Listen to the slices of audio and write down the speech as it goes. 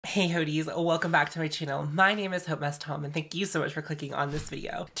Hey Hoties, welcome back to my channel. My name is hautemesstom and thank you so much for clicking on this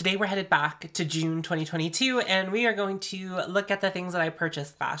video. Today we're headed back to June 2022 and we are going to look at the things that I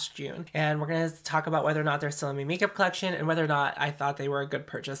purchased last June. And we're going to talk about whether or not they're still in my makeup collection and whether or not I thought they were a good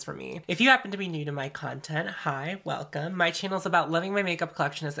purchase for me. If you happen to be new to my content, hi, welcome. My channel is about loving my makeup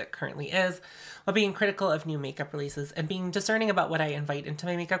collection as it currently is, while being critical of new makeup releases and being discerning about what I invite into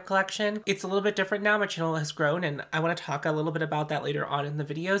my makeup collection. It's a little bit different now. My channel has grown and I want to talk a little bit about that later on in the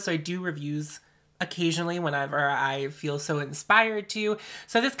video. So I do reviews occasionally whenever I feel so inspired to.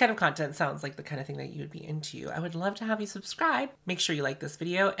 So this kind of content sounds like the kind of thing that you would be into. I would love to have you subscribe. Make sure you like this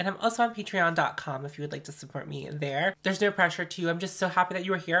video. And I'm also on patreon.com if you would like to support me there. There's no pressure to. I'm just so happy that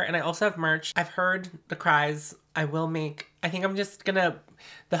you are here. And I also have merch. I've heard the cries. I will make, I think I'm just gonna,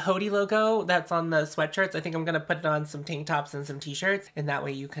 the Hody logo that's on the sweatshirts, I think I'm gonna put it on some tank tops and some t-shirts, and that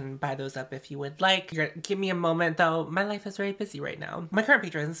way you can buy those up if you would like. Give me a moment though, my life is very busy right now. My current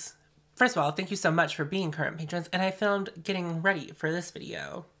patrons, first of all, thank you so much for being current patrons, and I filmed getting ready for this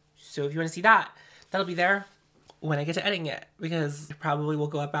video. So if you wanna see that, that'll be there when I get to editing it, because it probably will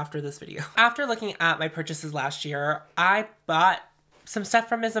go up after this video. After looking at my purchases last year, I bought some stuff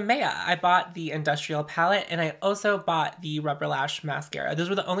from Isabella. I bought the Industrial palette and I also bought the Rubber Lash mascara. Those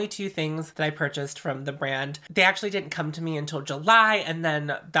were the only two things that I purchased from the brand. They actually didn't come to me until July, and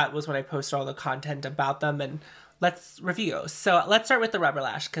then that was when I posted all the content about them, and let's review. So let's start with the Rubber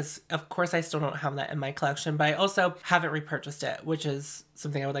Lash, because of course I still don't have that in my collection, but I also haven't repurchased it, which is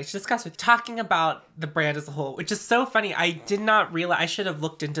something I would like to discuss with you. Talking about the brand as a whole, which is so funny. I did not realize, I should have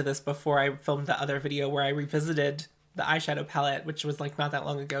looked into this before I filmed the other video where I revisited the eyeshadow palette, which was like not that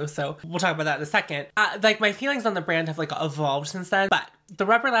long ago, so we'll talk about that in a second. Like my feelings on the brand have like evolved since then, but the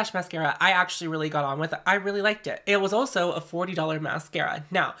Rubber Lash mascara I actually really got on with. I really liked it. It was also a $40 mascara.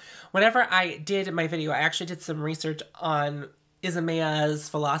 Now, whenever I did my video, I actually did some research on Isabella's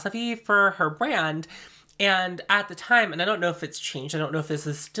philosophy for her brand. And at the time, and I don't know if it's changed, I don't know if this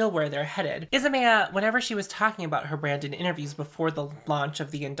is still where they're headed, Isabella, whenever she was talking about her brand in interviews before the launch of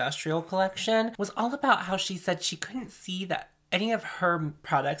the Industrial collection, was all about how she said she couldn't see that any of her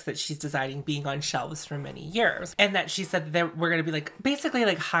products that she's designing being on shelves for many years. And that she said that we're gonna be like, basically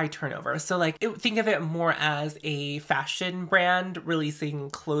like high turnover. So like, think of it more as a fashion brand releasing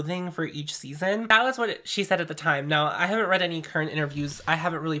clothing for each season. That was what she said at the time. Now, I haven't read any current interviews. I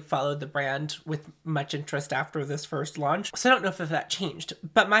haven't really followed the brand with much interest after this first launch. So I don't know if that changed.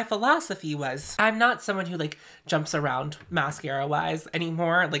 But my philosophy was, I'm not someone who like jumps around mascara wise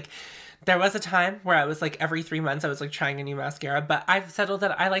anymore. Like, there was a time where I was like every 3 months I was like trying a new mascara, but I've settled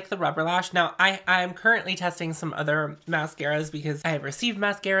that I like the Rubber Lash. Now I'm currently testing some other mascaras because I have received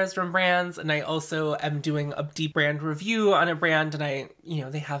mascaras from brands, and I also am doing a deep brand review on a brand, and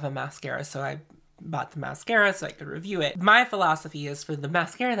they have a mascara, so I bought the mascara so I could review it. My philosophy is for the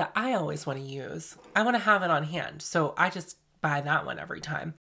mascara that I always want to use, I want to have it on hand. So I just buy that one every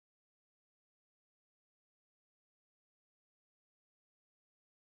time.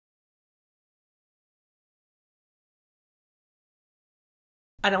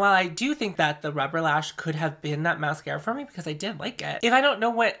 And while I do think that the Rubber Lash could have been that mascara for me because I did like it, if I don't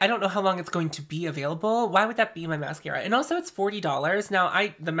know how long it's going to be available, why would that be my mascara? And also it's $40. Now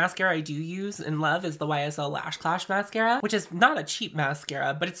the mascara I do use and love is the YSL Lash Clash mascara, which is not a cheap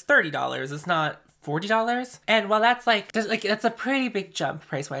mascara, but it's $30. It's not $40. And while that's that's a pretty big jump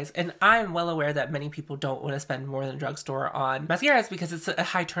price-wise, and I'm well aware that many people don't want to spend more than drugstore on mascaras because it's a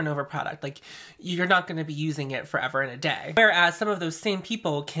high turnover product. Like, you're not going to be using it forever in a day. Whereas some of those same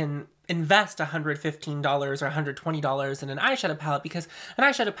people can invest $115 or $120 in an eyeshadow palette, because an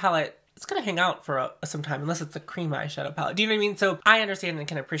eyeshadow palette, it's gonna hang out for some time unless it's a cream eyeshadow palette. Do you know what I mean? So I understand and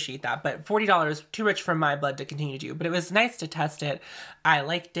can appreciate that, but $40, too rich for my blood to continue to do. But it was nice to test it. I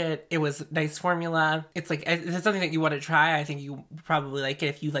liked it. It was a nice formula. It's like, if it's something that you want to try, I think you probably like it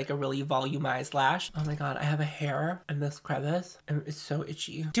if you like a really volumized lash. Oh my god, I have a hair in this crevice and it's so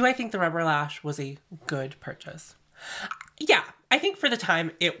itchy. Do I think the Rubber Lash was a good purchase? Yeah, I think for the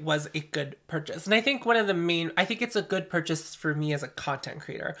time it was a good purchase. And I think I think it's a good purchase for me as a content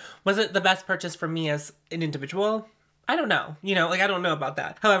creator. Was it the best purchase for me as an individual? I don't know. I don't know about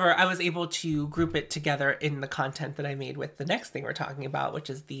that. However, I was able to group it together in the content that I made with the next thing we're talking about, which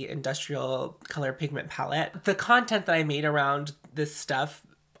is the Industrial Color Pigment Palette. The content that I made around this stuff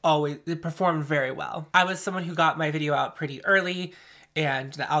it performed very well. I was someone who got my video out pretty early,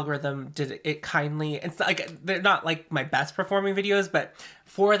 and the algorithm did it kindly. It's like, they're not like my best performing videos, but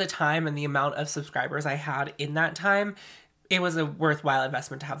for the time and the amount of subscribers I had in that time, it was a worthwhile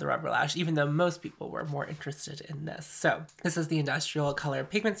investment to have the rubber lash, even though most people were more interested in this. So this is the Industrial Color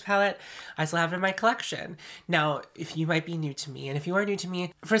Pigments palette. I still have it in my collection. Now, if you might be new to me, and if you are new to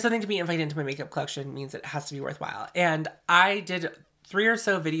me, for something to be invited into my makeup collection means it has to be worthwhile. And I did 3 or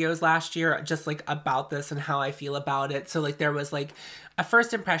so videos last year just like about this and how I feel about it. So like there was like a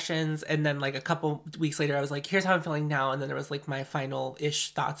first impressions, and then like a couple weeks later I was like, here's how I'm feeling now, and then there was like my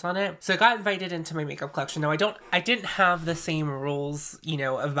final-ish thoughts on it. So it got invited into my makeup collection. Now I didn't have the same rules, you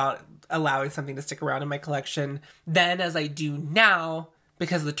know, about allowing something to stick around in my collection then as I do now,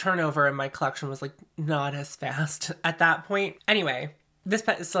 because the turnover in my collection was like not as fast at that point. Anyway, this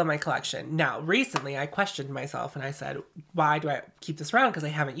palette is still in my collection. Now, recently I questioned myself and I said, why do I keep this around? Because I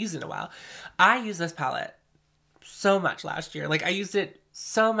haven't used it in a while. I used this palette so much last year. Like I used it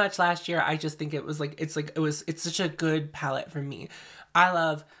so much last year. I just think it was like, it's such a good palette for me. I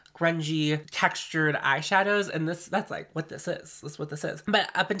love grungy textured eyeshadows, and that's like what this is. That's what this is. But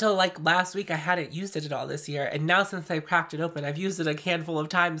up until like last week, I hadn't used it at all this year, and now since I've cracked it open, I've used it a handful of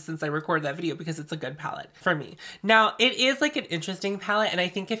times since I recorded that video because it's a good palette for me. Now, it is like an interesting palette, and I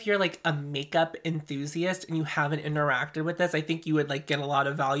think if you're like a makeup enthusiast and you haven't interacted with this, I think you would like get a lot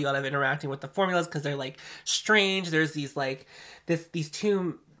of value out of interacting with the formulas because they're like strange. There's these like these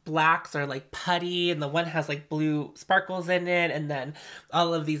two blacks are like putty, and the one has like blue sparkles in it, and then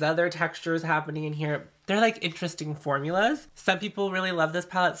all of these other textures happening in here. They're like interesting formulas. Some people really love this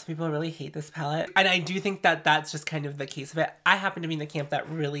palette, some people really hate this palette, and I do think that that's just kind of the case of it. I happen to be in the camp that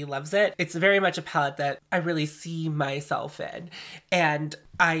really loves it. It's very much a palette that I really see myself in, and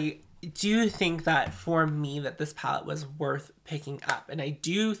I do think that for me that this palette was worth picking up. And I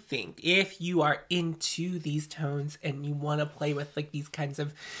do think if you are into these tones and you want to play with like these kinds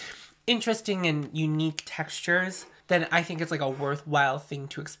of interesting and unique textures, then I think it's like a worthwhile thing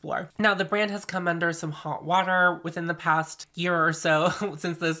to explore. Now, the brand has come under some hot water within the past year or so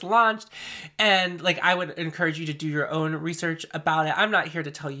since this launched, and like I would encourage you to do your own research about it. I'm not here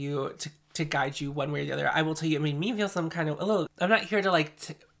to tell you to guide you one way or the other. I will tell you, it made me feel some kind of a little, I'm not here to like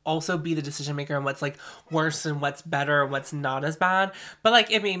also be the decision maker on what's like worse and what's better and what's not as bad, but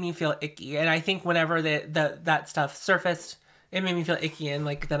like it made me feel icky. And I think whenever that stuff surfaced, it made me feel icky, and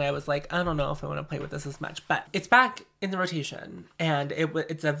like then I was like, I don't know if I want to play with this as much. But it's back in the rotation, and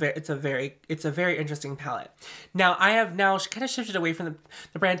it's a very interesting palette. Now I have now kind of shifted away from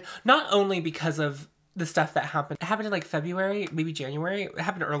the brand, not only because of the stuff that happened. It happened in like February, maybe January. It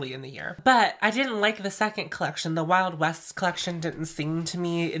happened early in the year. But I didn't like the second collection. The Wild West collection didn't sing to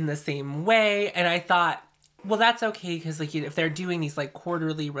me in the same way. And I thought, well, that's okay, because like if they're doing these like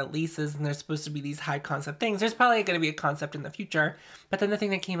quarterly releases and they're supposed to be these high concept things, there's probably going to be a concept in the future. But then the thing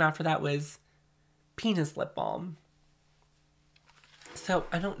that came after that was penis lip balm. So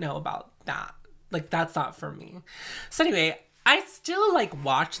I don't know about that. Like that's not for me. So anyway, I still like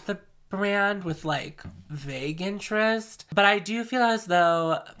watch the brand with like vague interest, but I do feel as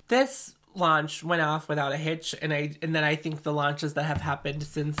though this launch went off without a hitch, and then I think the launches that have happened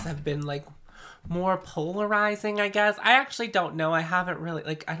since have been like more polarizing, I guess. I actually don't know. I haven't really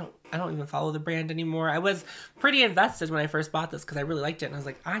like I don't even follow the brand anymore. I was pretty invested when I first bought this because I really liked it, and I was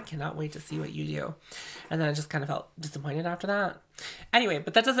like, I cannot wait to see what you do. And then I just kind of felt disappointed after that. Anyway,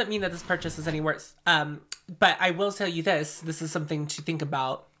 but that doesn't mean that this purchase is any worse. But I will tell you this is something to think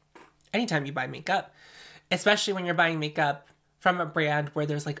about anytime you buy makeup, especially when you're buying makeup from a brand where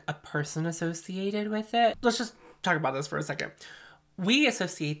there's like a person associated with it. Let's just talk about this for a second. We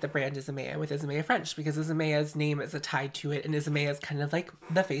associate the brand Isamaya with Isamaya French because Isamaya's name is tied to it, and Isamaya is kind of like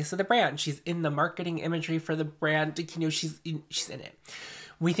the face of the brand. She's in the marketing imagery for the brand. You know, she's in it.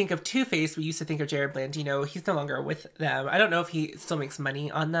 We think of Too Faced. We used to think of Jared Blandino. He's no longer with them. I don't know if he still makes money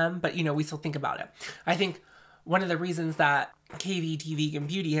on them, but you know, we still think about it. I think one of the reasons that KVD Vegan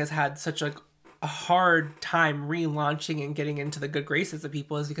Beauty has had such a hard time relaunching and getting into the good graces of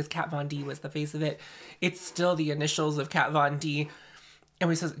people is because Kat Von D was the face of it. It's still the initials of Kat Von D, and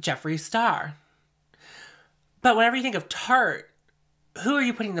we says Jeffree Star. But whenever you think of Tarte, who are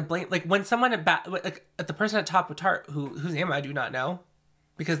you putting the blame? Like when someone at the person at top of Tarte, whose name I do not know,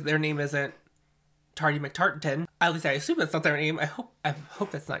 because their name isn't Tardy McTartan. At least I assume that's not their name. I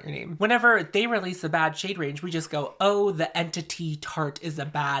hope that's not your name. Whenever they release a bad shade range, we just go, oh, the entity Tarte is a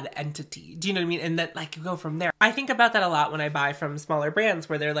bad entity. Do you know what I mean? And then like you go from there. I think about that a lot when I buy from smaller brands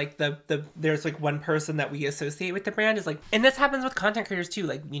where they're like there's like one person that we associate with the brand is like, and this happens with content creators too,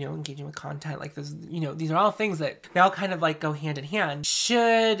 like, you know, engaging with content, like this, you know, these are all things that they all kind of like go hand in hand.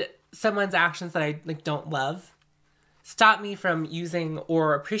 Should someone's actions that I like don't love stop me from using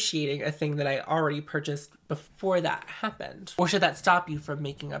or appreciating a thing that I already purchased before that happened? Or should that stop you from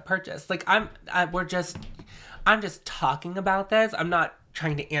making a purchase? Like I'm just talking about this. I'm not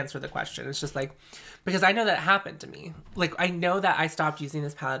trying to answer the question. It's just like, because I know that happened to me. Like, I know that I stopped using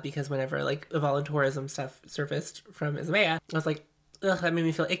this palette because whenever like the volunteerism stuff surfaced from Ismaya, I was like, ugh, that made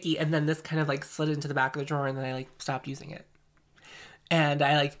me feel icky. And then this kind of like slid into the back of the drawer, and then I like stopped using it. And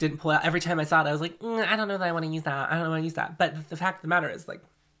I like didn't pull out. Every time I saw it, I was like, I don't know that I want to use that. I don't want to use that. But the fact of the matter is, like,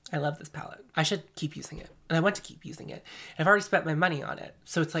 I love this palette. I should keep using it. And I want to keep using it. I've already spent my money on it.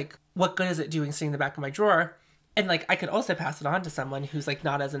 So it's like, what good is it doing sitting in the back of my drawer? And like, I could also pass it on to someone who's like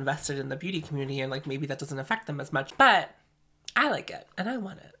not as invested in the beauty community, and like maybe that doesn't affect them as much. But I like it and I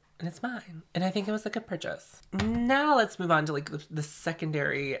want it and it's mine. And I think it was a good purchase. Now let's move on to like the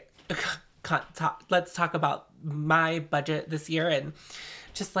secondary. Let's talk about my budget this year and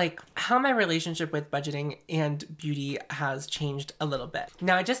just like how my relationship with budgeting and beauty has changed a little bit.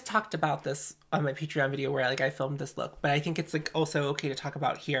 Now, I just talked about this on my Patreon video where like I filmed this look, but I think it's like also okay to talk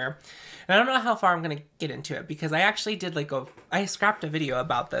about here. And I don't know how far I'm gonna get into it because I actually did like I scrapped a video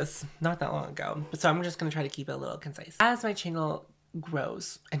about this not that long ago. So I'm just gonna try to keep it a little concise. As my channel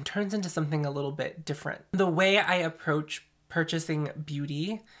grows and turns into something a little bit different, the way I approach purchasing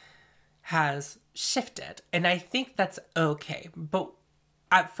beauty has shifted, and I think that's okay. But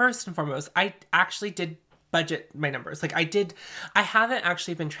at first and foremost, I actually did budget my numbers. Like I haven't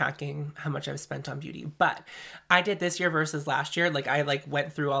actually been tracking how much I've spent on beauty, but I did this year versus last year. Like I like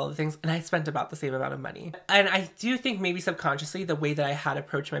went through all of the things and I spent about the same amount of money. And I do think maybe subconsciously the way that I had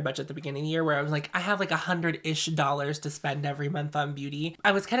approached my budget at the beginning of the year, where I was like, I have like $100-ish to spend every month on beauty.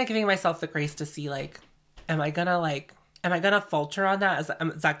 I was kind of giving myself the grace to see like, am I gonna falter on that?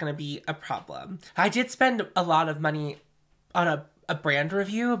 Is that gonna be a problem? I did spend a lot of money on a brand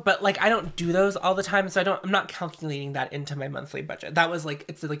review, but like I don't do those all the time, so I'm not calculating that into my monthly budget. That was like,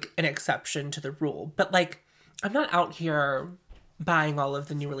 it's like an exception to the rule, but like I'm not out here buying all of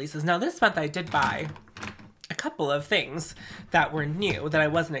the new releases. Now this month I did buy a couple of things that were new that I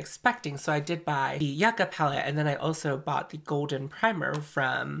wasn't expecting. So I did buy the Yucca palette, and then I also bought the golden primer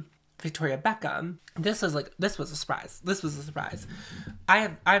from Victoria Beckham. This was a surprise. This was a surprise.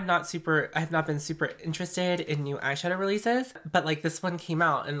 I have not been super interested in new eyeshadow releases, but like this one came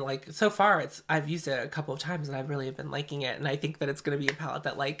out and like so far I've used it a couple of times and I've really been liking it, and I think that it's going to be a palette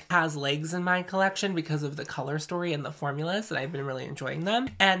that like has legs in my collection because of the color story and the formulas, and I've been really enjoying them.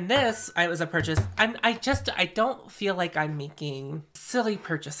 And this was a purchase. I don't feel like I'm making silly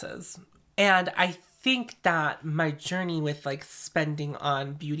purchases, and I think that my journey with like spending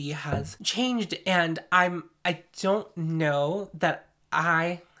on beauty has changed, and I don't know that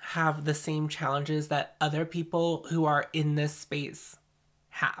I have the same challenges that other people who are in this space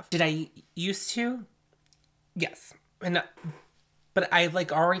have. Did I used to? Yes. But I've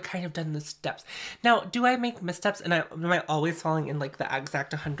like already kind of done the steps. Now, do I make missteps and am I always falling in like the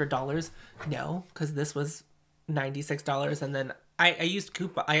exact $100? No, because this was $96, and then I used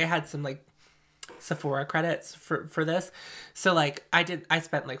coupon. I had some like Sephora credits for this, so like I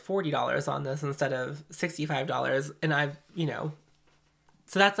spent like $40 on this instead of $65, and I've, you know,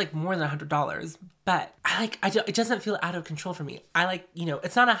 so that's like more than $100. But it doesn't feel out of control for me. I like, you know,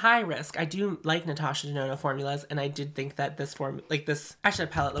 it's not a high risk. I do like Natasha Denona formulas, and I did think that this eyeshadow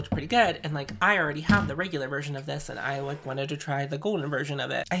palette looked pretty good, and like I already have the regular version of this, and I like wanted to try the golden version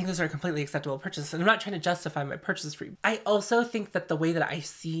of it. I think those are completely acceptable purchases, and I'm not trying to justify my purchase for you. I also think that the way that I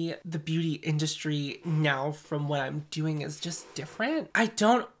see the beauty industry now from what I'm doing is just different. I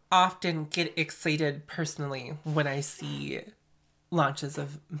don't often get excited personally when I see launches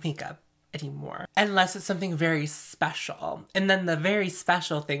of makeup anymore, unless it's something very special. And then the very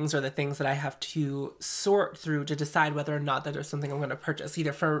special things are the things that I have to sort through to decide whether or not that is something I'm going to purchase,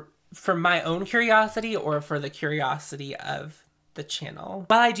 either for my own curiosity or for the curiosity of the channel.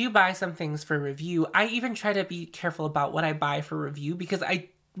 While I do buy some things for review, I even try to be careful about what I buy for review, because I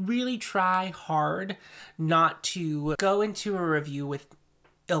really try hard not to go into a review with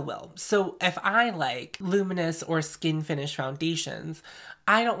ill will. So if I like luminous or skin finish foundations,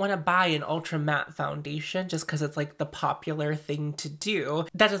 I don't want to buy an ultra matte foundation just because it's like the popular thing to do.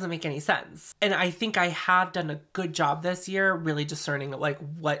 That doesn't make any sense. And I think I have done a good job this year really discerning like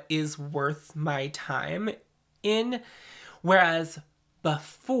what is worth my time in. Whereas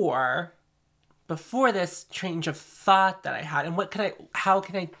before this change of thought that I had, and how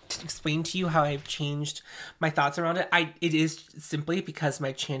can I explain to you how I've changed my thoughts around it? It is simply because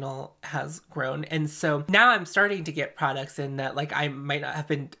my channel has grown. And so now I'm starting to get products in that like I might not have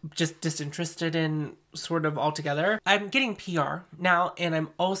been just disinterested in sort of altogether. I'm getting PR now, and I'm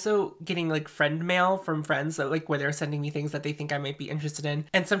also getting like friend mail from friends, so like where they're sending me things that they think I might be interested in.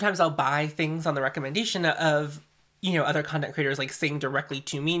 And sometimes I'll buy things on the recommendation of you know, other content creators like saying directly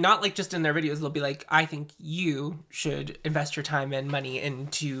to me, not like just in their videos. They'll be like, I think you should invest your time and money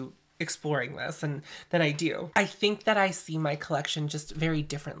into exploring this, and then I do. I think that I see my collection just very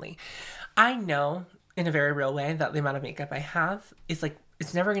differently. I know in a very real way that the amount of makeup I have is like,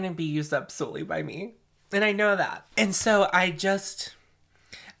 it's never going to be used up solely by me. And I know that. And so I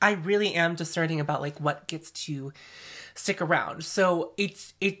really am discerning about like what gets to stick around. So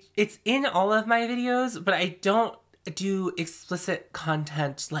it's in all of my videos, but I don't do explicit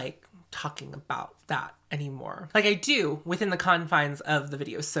content like talking about that anymore. Like I do within the confines of the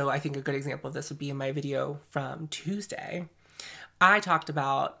video. So I think a good example of this would be in my video from Tuesday. I talked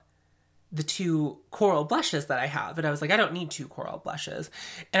about the 2 coral blushes that I have. And I was like, I don't need 2 coral blushes.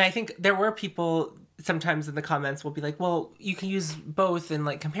 And I think there were people sometimes in the comments will be like, well, you can use both in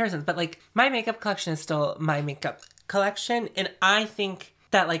like comparisons. But like my makeup collection is still my makeup collection. And I think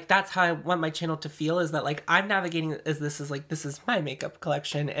that like that's how I want my channel to feel, is that like I'm navigating as this is my makeup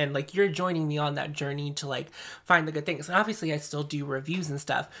collection, and like you're joining me on that journey to like find the good things. And obviously I still do reviews and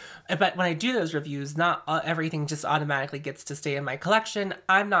stuff, but when I do those reviews, not everything just automatically gets to stay in my collection.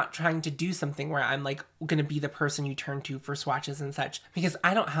 I'm not trying to do something where I'm like gonna be the person you turn to for swatches and such, because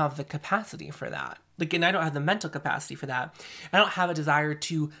I don't have the capacity for that. Like, and I don't have the mental capacity for that. I don't have a desire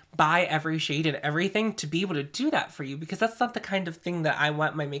to buy every shade and everything to be able to do that for you, because that's not the kind of thing that I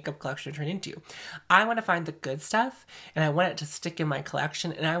want my makeup collection to turn into. I want to find the good stuff, and I want it to stick in my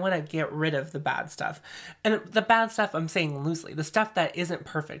collection, and I want to get rid of the bad stuff. And the bad stuff, I'm saying loosely, the stuff that isn't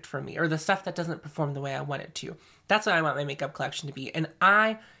perfect for me, or the stuff that doesn't perform the way I want it to. That's what I want my makeup collection to be. And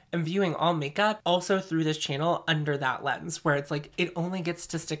I am viewing all makeup also through this channel under that lens, where it's like, it only gets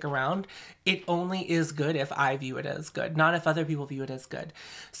to stick around. It only is good if I view it as good, not if other people view it as good.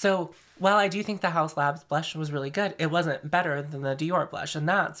 So while I do think the Haus Labs blush was really good, it wasn't better than the Dior blush. And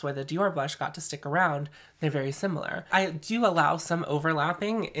that's why the Dior blush got to stick around. They're very similar. I do allow some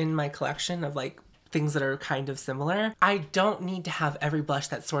overlapping in my collection of like things that are kind of similar. I don't need to have every blush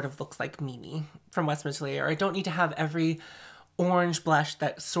that sort of looks like Mimi from West Atelier, or I don't need to have every orange blush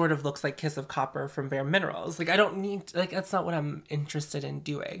that sort of looks like Kiss of Copper from Bare Minerals. Like I don't need, like that's not what I'm interested in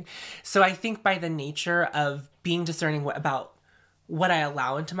doing. So I think by the nature of being discerning about what I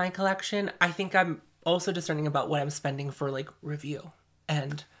allow into my collection, I think I'm also discerning about what I'm spending for like review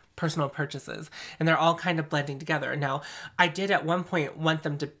and personal purchases. And they're all kind of blending together. Now, I did at one point want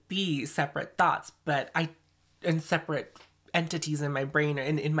them to be separate thoughts, and separate entities in my brain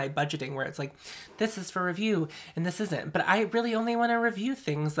and in my budgeting, where it's like, this is for review and this isn't. But I really only want to review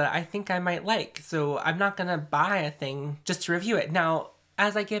things that I think I might like. So I'm not going to buy a thing just to review it. Now,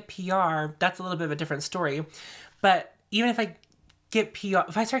 as I get PR, that's a little bit of a different story. But even if I get PR,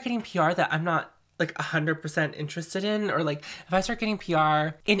 if I start getting PR that I'm not like 100% interested in, or like if I start getting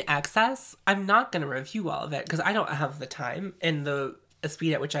PR in excess, I'm not going to review all of it, because I don't have the time, and the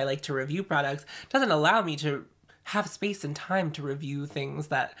speed at which I like to review products doesn't allow me to have space and time to review things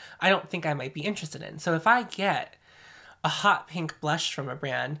that I don't think I might be interested in. So if I get a hot pink blush from a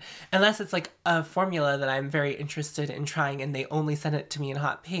brand, unless it's like a formula that I'm very interested in trying and they only send it to me in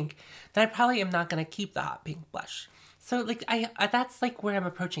hot pink, then I probably am not going to keep the hot pink blush. So like I that's like where I'm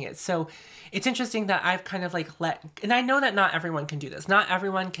approaching it. So it's interesting that I've kind of like and I know that not everyone can do this. Not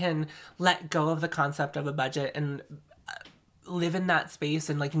everyone can let go of the concept of a budget and live in that space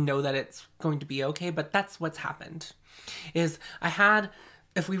and like know that it's going to be okay. But that's what's happened. Is I had,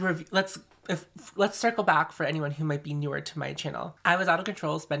 let's circle back for anyone who might be newer to my channel. I was out of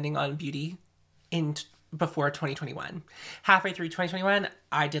control spending on beauty before 2021. Halfway through 2021,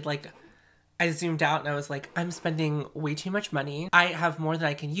 I zoomed out and I was like, I'm spending way too much money. I have more than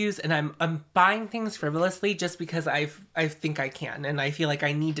I can use, and I'm buying things frivolously just because I think I can, and I feel like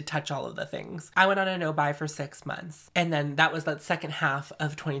I need to touch all of the things. I went on a no-buy for 6 months, and then that was the second half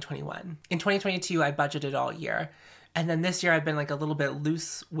of 2021. In 2022, I budgeted all year, and then this year I've been like a little bit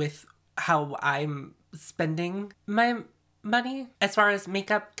loose with how I'm spending my money as far as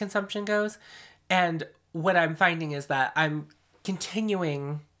makeup consumption goes, and what I'm finding is that I'm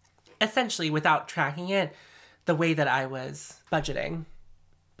continuing, essentially without tracking it, the way that I was budgeting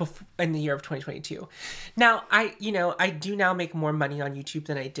in the year of 2022. Now, I do now make more money on YouTube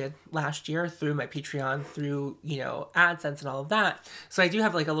than I did last year through my Patreon, through, AdSense and all of that. So I do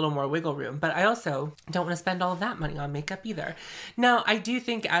have like a little more wiggle room, but I also don't want to spend all of that money on makeup either. Now, I do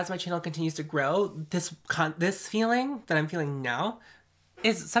think as my channel continues to grow, this feeling that I'm feeling now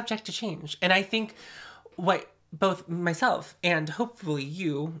is subject to change. And I think what both myself and hopefully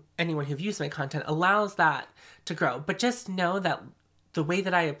you, anyone who views my content, allows that to grow. But just know that the way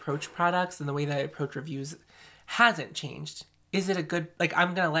that I approach products and the way that I approach reviews hasn't changed. Is it a good,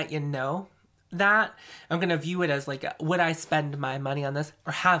 I'm going to let you know that. I'm going to view it as like, would I spend my money on this,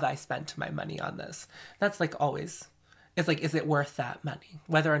 or have I spent my money on this? That's like always, it's like, is it worth that money?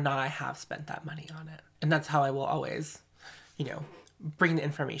 Whether or not I have spent that money on it. And that's how I will always, you know, bring the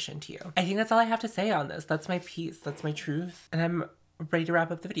information to you. I think that's all I have to say on this. That's my piece. That's my truth. And I'm ready to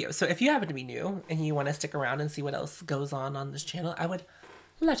wrap up the video. So if you happen to be new and you want to stick around and see what else goes on this channel, I would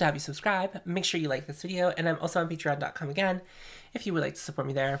love to have you subscribe. Make sure you like this video. And I'm also on patreon.com again if you would like to support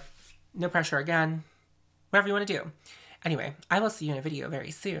me there. No pressure again. Whatever you want to do. Anyway, I will see you in a video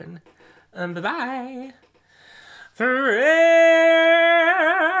very soon. Bye-bye. For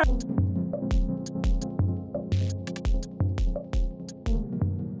real.